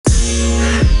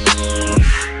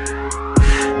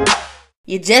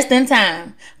You're just in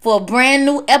time for a brand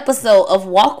new episode of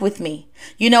Walk With Me.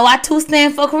 You know why 2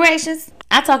 stand for corrections?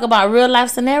 I talk about real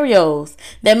life scenarios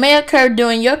that may occur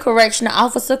during your correctional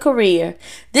officer career.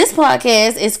 This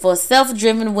podcast is for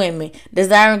self-driven women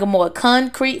desiring a more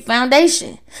concrete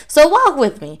foundation. So walk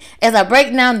with me as I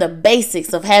break down the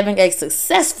basics of having a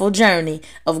successful journey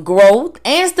of growth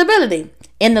and stability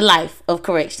in the life of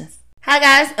corrections. Hi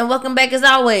guys, and welcome back as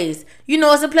always. You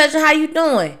know it's a pleasure. How you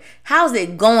doing? How's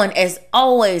it going? As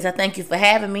always, I thank you for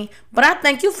having me, but I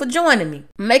thank you for joining me.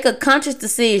 Make a conscious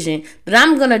decision that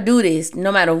I'm going to do this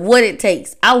no matter what it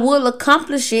takes. I will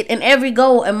accomplish it in every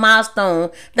goal and milestone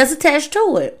that's attached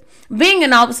to it. Being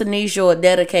an officer needs your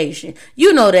dedication.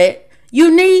 You know that.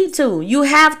 You need to. You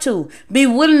have to. Be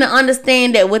willing to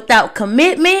understand that without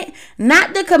commitment,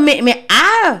 not the commitment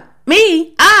I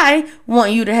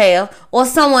want you to have or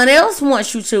someone else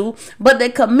wants you to, but the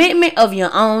commitment of your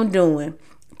own doing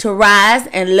to rise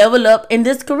and level up in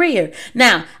this career.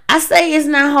 Now, I say it's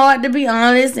not hard to be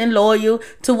honest and loyal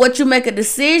to what you make a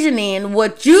decision in,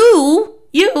 what you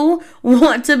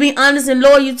want to be honest and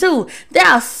loyal to. There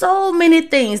are so many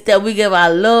things that we give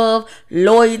our love,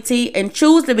 loyalty, and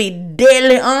choose to be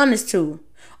deadly honest to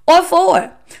or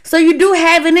for. So you do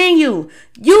have it in you.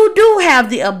 You do have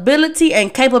the ability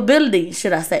and capability,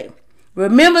 should I say.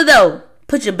 Remember though,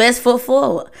 put your best foot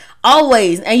forward.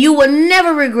 Always. And you will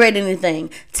never regret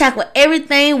anything. Tackle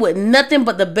everything with nothing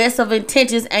but the best of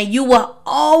intentions, and you will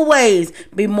always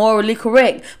be morally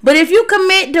correct. But if you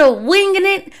commit to winging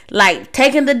it, like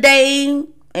taking the day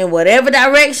in whatever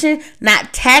direction,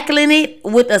 not tackling it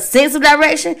with a sense of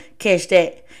direction, catch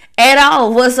that, at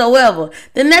all whatsoever,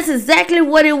 then that's exactly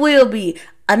what it will be.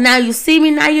 Now you see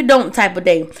me, now you don't type of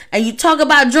day. And you talk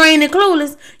about drained and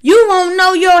clueless, you won't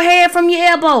know your head from your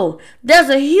elbow. There's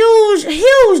a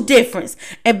huge difference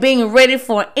in being ready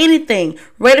for anything,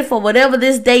 ready for whatever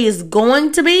this day is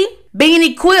going to be, being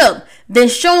equipped, than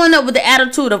showing up with the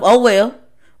attitude of, oh well,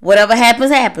 whatever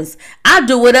happens, happens. I'll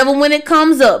do whatever when it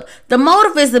comes up. The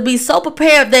motive is to be so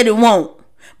prepared that it won't.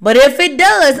 But if it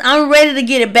does, I'm ready to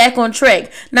get it back on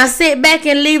track. Now sit back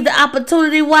and leave the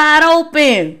opportunity wide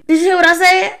open. Did you hear what I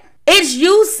said? It's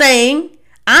you saying,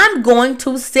 I'm going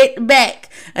to sit back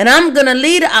and I'm going to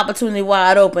leave the opportunity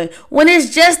wide open. When it's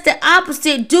just the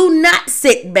opposite, do not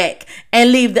sit back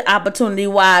and leave the opportunity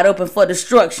wide open for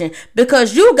destruction,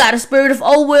 because you got a spirit of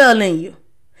oh well in you.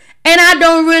 And I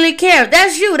don't really care.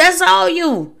 That's you. That's all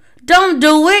you. Don't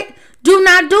do it. Do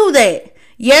not do that.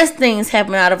 Yes, things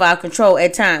happen out of our control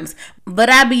at times, but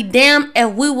I be damned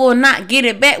if we will not get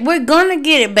it back. We're gonna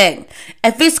get it back.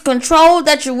 If it's control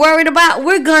that you're worried about,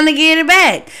 we're gonna get it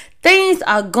back. Things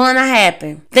are gonna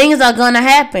happen. Things are gonna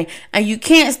happen. And you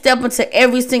can't step into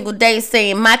every single day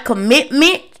saying my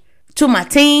commitment to my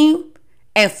team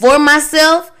and for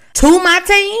myself to my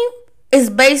team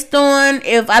is based on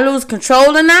if I lose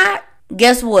control or not.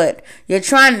 Guess what? You're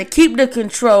trying to keep the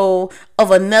control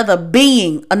of another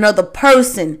being, another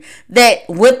person that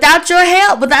without your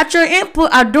help, without your input,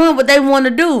 are doing what they want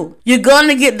to do. You're going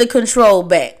to get the control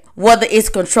back. Whether it's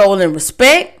control in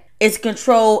respect, it's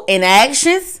control in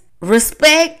actions.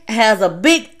 Respect has a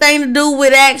big thing to do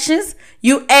with actions.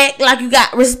 You act like you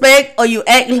got respect or you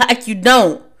act like you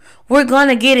don't. We're going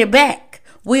to get it back.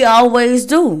 We always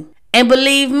do. And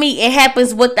believe me, it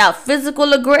happens without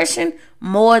physical aggression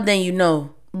more than you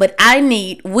know. But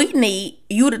we need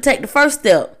you to take the first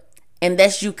step, and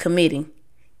that's you committing.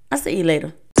 I'll see you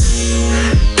later.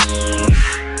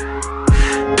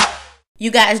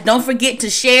 You guys, don't forget to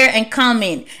share and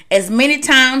comment as many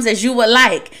times as you would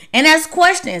like, and ask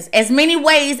questions as many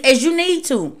ways as you need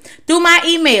to through my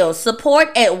email,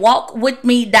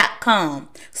 support@walkwithme.com.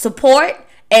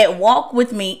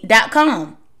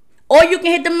 support@walkwithme.com. Or you can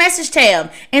hit the message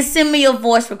tab and send me your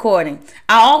voice recording.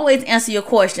 I always answer your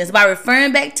questions by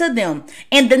referring back to them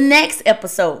in the next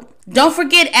episode. Don't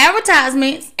forget,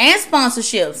 advertisements and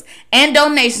sponsorships and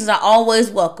donations are always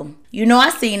welcome. You know,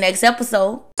 I'll see you next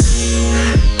episode.